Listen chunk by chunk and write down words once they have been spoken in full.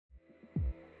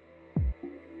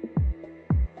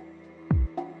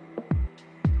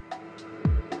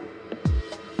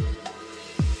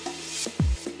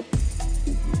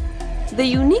The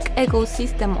unique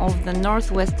ecosystem of the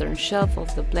northwestern shelf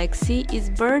of the Black Sea is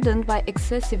burdened by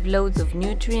excessive loads of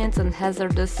nutrients and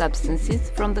hazardous substances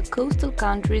from the coastal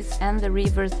countries and the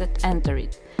rivers that enter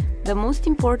it, the most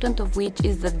important of which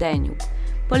is the Danube.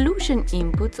 Pollution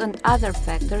inputs and other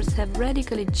factors have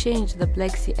radically changed the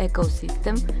Black Sea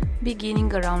ecosystem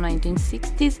beginning around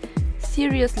 1960s,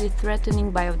 seriously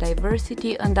threatening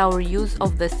biodiversity and our use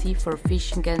of the sea for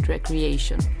fishing and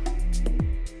recreation.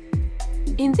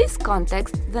 In this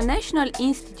context, the National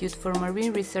Institute for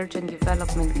Marine Research and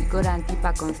Development Grigore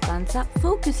Antipa Constanța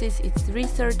focuses its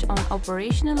research on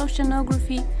operational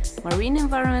oceanography, marine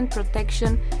environment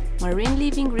protection, marine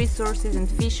living resources and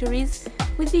fisheries,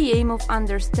 with the aim of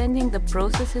understanding the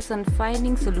processes and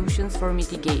finding solutions for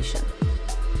mitigation.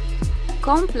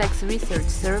 Complex research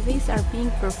surveys are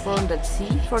being performed at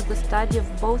sea for the study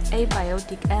of both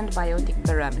abiotic and biotic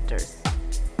parameters.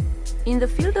 In the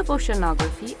field of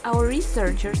oceanography, our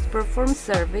researchers perform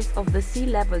surveys of the sea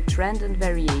level trend and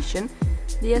variation,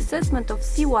 the assessment of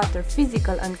seawater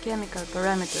physical and chemical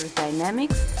parameters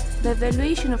dynamics, the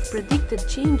evaluation of predicted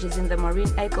changes in the marine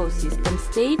ecosystem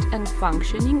state and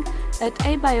functioning at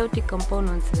abiotic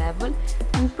components level,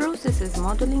 and processes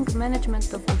modeling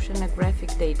management of oceanographic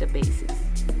databases.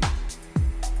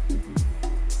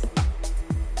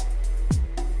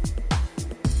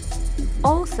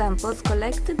 All samples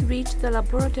collected reach the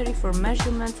laboratory for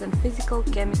measurements and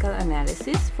physical-chemical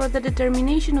analysis for the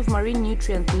determination of marine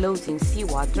nutrient loads in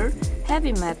seawater,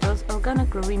 heavy metals,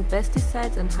 organochlorine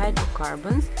pesticides and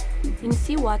hydrocarbons in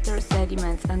seawater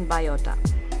sediments and biota.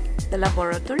 The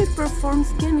laboratory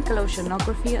performs chemical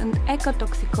oceanography and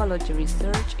ecotoxicology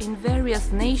research in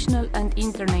various national and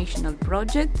international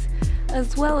projects,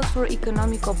 as well as for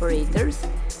economic operators,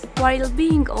 while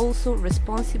being also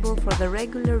responsible for the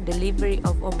regular delivery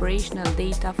of operational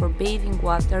data for bathing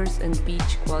waters and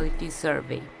beach quality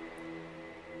survey.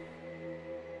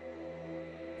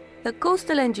 The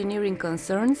coastal engineering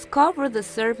concerns cover the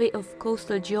survey of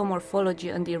coastal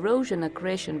geomorphology and erosion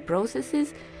accretion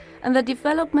processes and the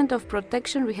development of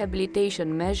protection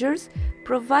rehabilitation measures,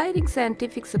 providing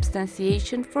scientific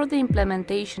substantiation for the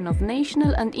implementation of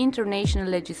national and international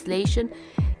legislation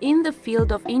in the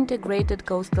field of integrated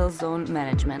coastal zone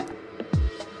management.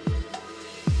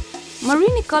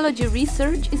 Marine ecology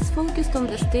research is focused on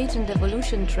the state and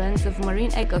evolution trends of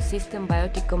marine ecosystem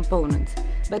biotic components,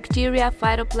 bacteria,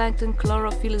 phytoplankton,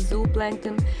 chlorophyll,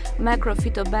 zooplankton,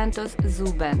 macrophytobenthos,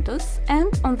 zoobenthos,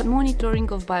 and on the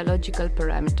monitoring of biological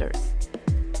parameters.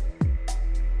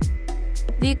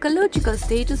 The ecological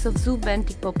status of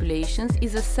zoobenthic populations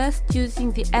is assessed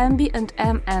using the AMBI and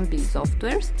MAMBI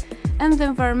softwares, and the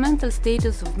environmental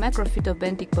status of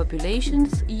macrophytobenthic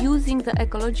populations using the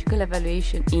Ecological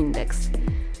Evaluation Index.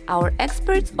 Our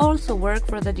experts also work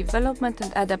for the development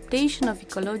and adaptation of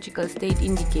ecological state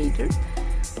indicators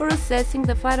for assessing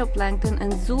the phytoplankton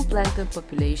and zooplankton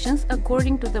populations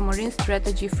according to the Marine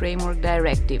Strategy Framework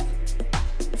Directive.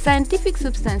 Scientific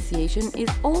substantiation is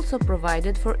also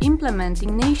provided for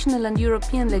implementing national and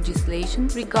European legislation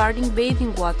regarding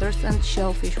bathing waters and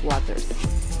shellfish waters.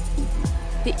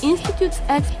 The Institute's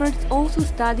experts also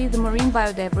study the marine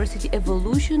biodiversity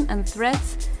evolution and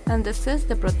threats and assess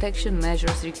the protection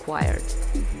measures required.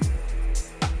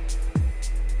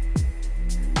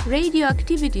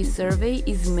 Radioactivity survey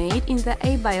is made in the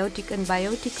abiotic and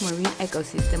biotic marine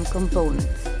ecosystem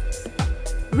components.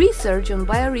 Research on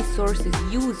bioresources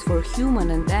used for human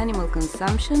and animal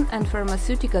consumption and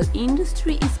pharmaceutical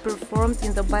industry is performed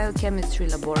in the biochemistry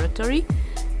laboratory,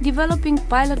 developing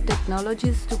pilot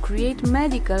technologies to create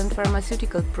medical and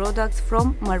pharmaceutical products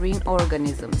from marine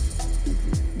organisms.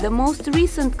 The most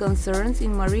recent concerns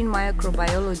in marine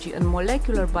microbiology and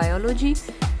molecular biology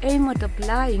aim at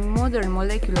applying modern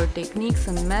molecular techniques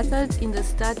and methods in the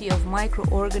study of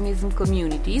microorganism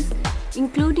communities,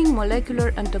 including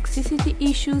molecular and toxicity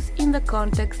issues in the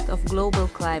context of global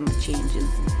climate changes.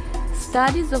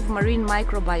 Studies of marine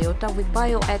microbiota with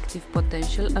bioactive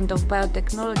potential and of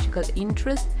biotechnological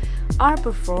interest are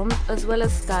performed, as well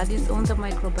as studies on the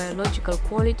microbiological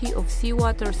quality of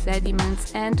seawater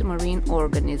sediments and marine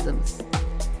organisms.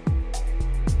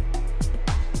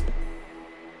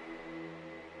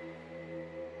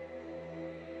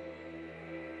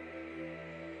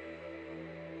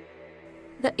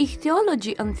 The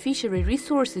Ichthyology and Fishery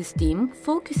Resources team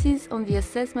focuses on the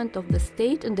assessment of the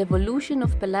state and evolution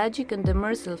of pelagic and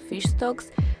demersal fish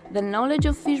stocks, the knowledge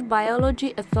of fish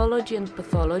biology, ethology and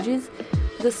pathologies,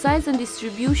 the size and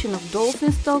distribution of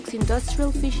dolphin stocks,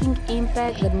 industrial fishing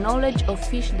impact, the knowledge of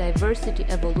fish diversity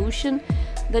evolution,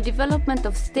 the development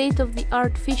of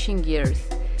state-of-the-art fishing gears.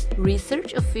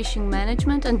 Research of fishing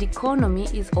management and economy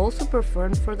is also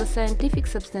performed for the scientific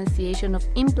substantiation of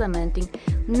implementing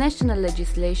national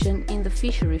legislation in the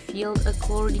fishery field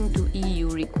according to EU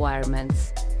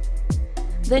requirements.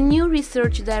 The new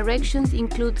research directions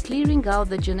include clearing out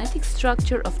the genetic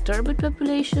structure of turbot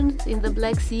populations in the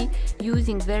Black Sea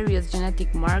using various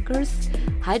genetic markers,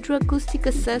 hydroacoustic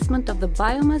assessment of the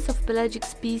biomass of pelagic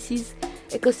species,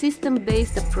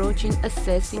 ecosystem-based approach in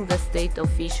assessing the state of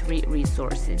fishery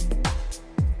resources.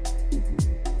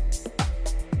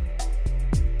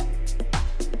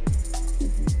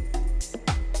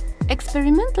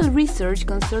 Experimental research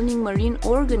concerning marine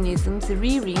organisms,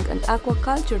 rearing and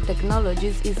aquaculture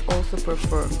technologies is also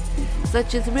performed,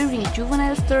 such as rearing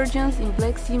juvenile sturgeons in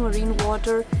Black Sea marine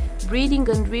water, breeding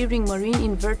and rearing marine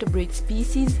invertebrate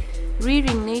species,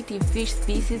 rearing native fish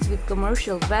species with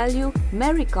commercial value,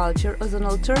 mariculture as an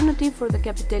alternative for the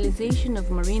capitalization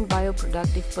of marine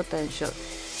bioproductive potential,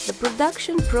 the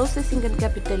production, processing and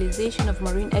capitalization of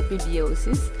marine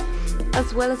epibiosis,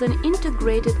 as well as an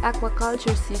integrated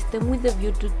aquaculture system with a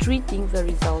view to treating the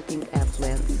resulting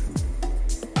effluents.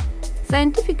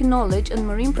 Scientific knowledge and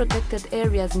marine protected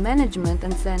areas management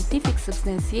and scientific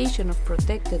substantiation of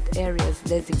protected areas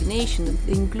designation and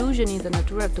inclusion in the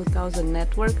Natura 2000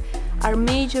 network are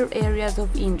major areas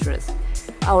of interest.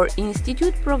 Our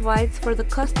institute provides for the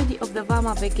custody of the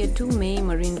Vama Veche 2 May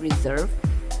Marine Reserve,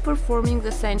 performing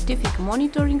the scientific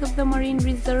monitoring of the marine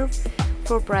reserve,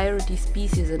 for priority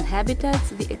species and habitats,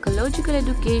 the ecological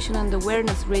education and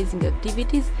awareness raising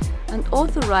activities, and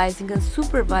authorizing and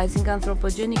supervising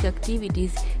anthropogenic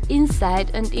activities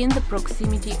inside and in the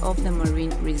proximity of the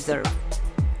marine reserve.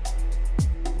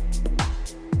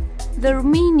 The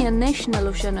Romanian National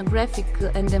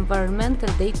Oceanographic and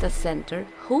Environmental Data Center,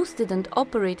 hosted and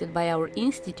operated by our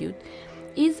institute,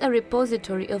 is a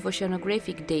repository of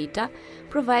oceanographic data,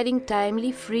 providing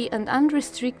timely, free and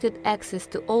unrestricted access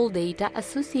to all data,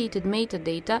 associated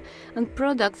metadata and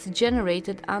products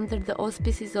generated under the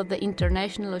auspices of the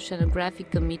International Oceanographic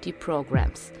Committee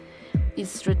programs.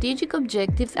 Its strategic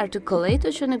objectives are to collate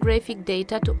oceanographic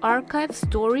data, to archive,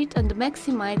 store it and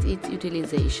maximize its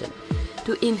utilization,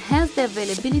 to enhance the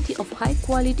availability of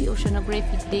high-quality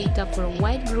oceanographic data for a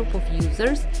wide group of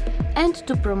users, and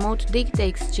to promote data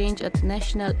exchange at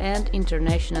national and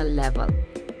international level.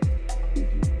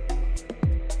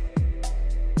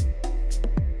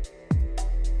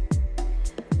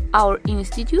 Our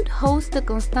institute hosts the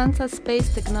Constanța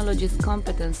Space Technologies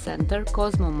Competence Center,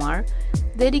 COSMOMAR,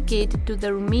 dedicated to the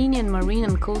Romanian marine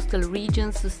and coastal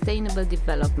regions sustainable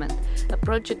development, a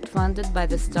project funded by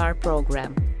the STAR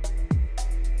program.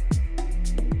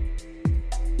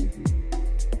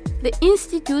 The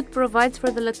institute provides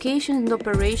for the location and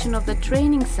operation of the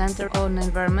Training Center on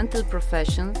Environmental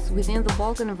Professions within the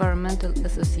Balkan Environmental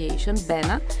Association,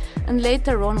 BENA, and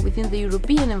later on within the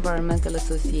European Environmental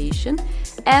Association,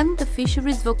 and the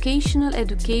Fisheries Vocational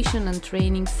Education and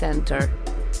Training Center.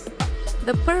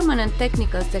 The Permanent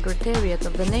Technical Secretariat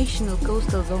of the National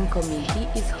Coastal Zone Committee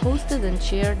is hosted and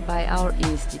chaired by our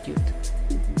institute.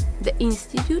 The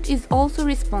institute is also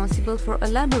responsible for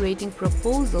elaborating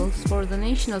proposals for the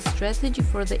national strategy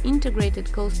for the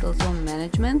integrated coastal zone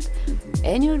management,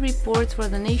 annual reports for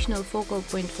the national focal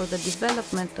point for the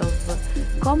development of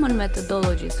common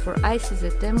methodologies for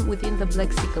INCDM within the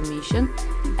Black Sea Commission,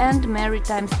 and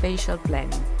maritime spatial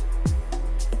planning.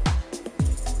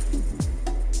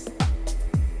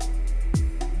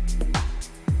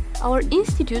 Our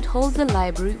institute holds a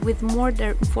library with more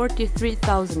than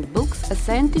 43,000 books, a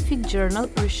scientific journal,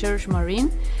 Research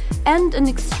Marine, and an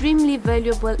extremely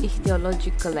valuable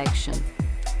ichthyologic collection.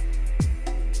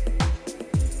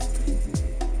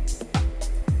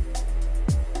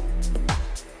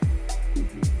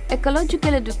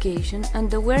 Ecological education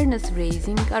and awareness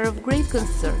raising are of great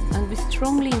concern, and we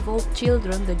strongly involve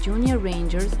children, the junior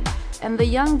rangers, and the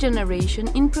young generation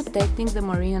in protecting the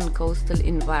marine and coastal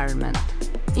environment.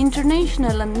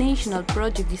 International and national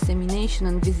project dissemination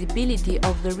and visibility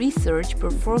of the research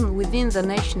performed within the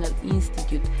National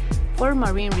Institute for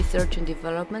Marine Research and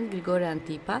Development, Grigore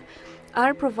Antipa,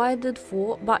 are provided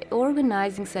for by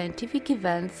organizing scientific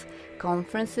events,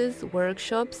 conferences,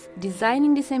 workshops,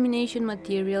 designing dissemination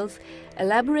materials,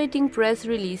 elaborating press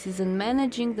releases, and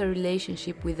managing the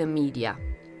relationship with the media.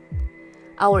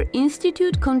 Our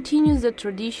institute continues the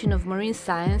tradition of marine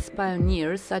science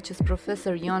pioneers such as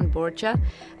Professor Ioan Borcea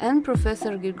and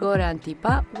Professor Grigore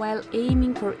Antipa, while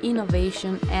aiming for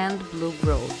innovation and blue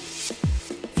growth.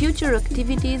 Future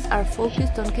activities are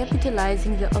focused on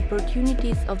capitalizing the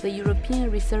opportunities of the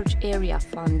European Research Area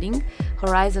funding,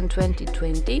 Horizon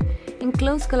 2020, in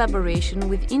close collaboration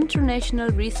with international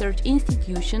research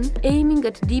institutions aiming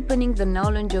at deepening the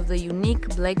knowledge of the unique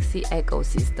Black Sea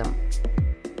ecosystem.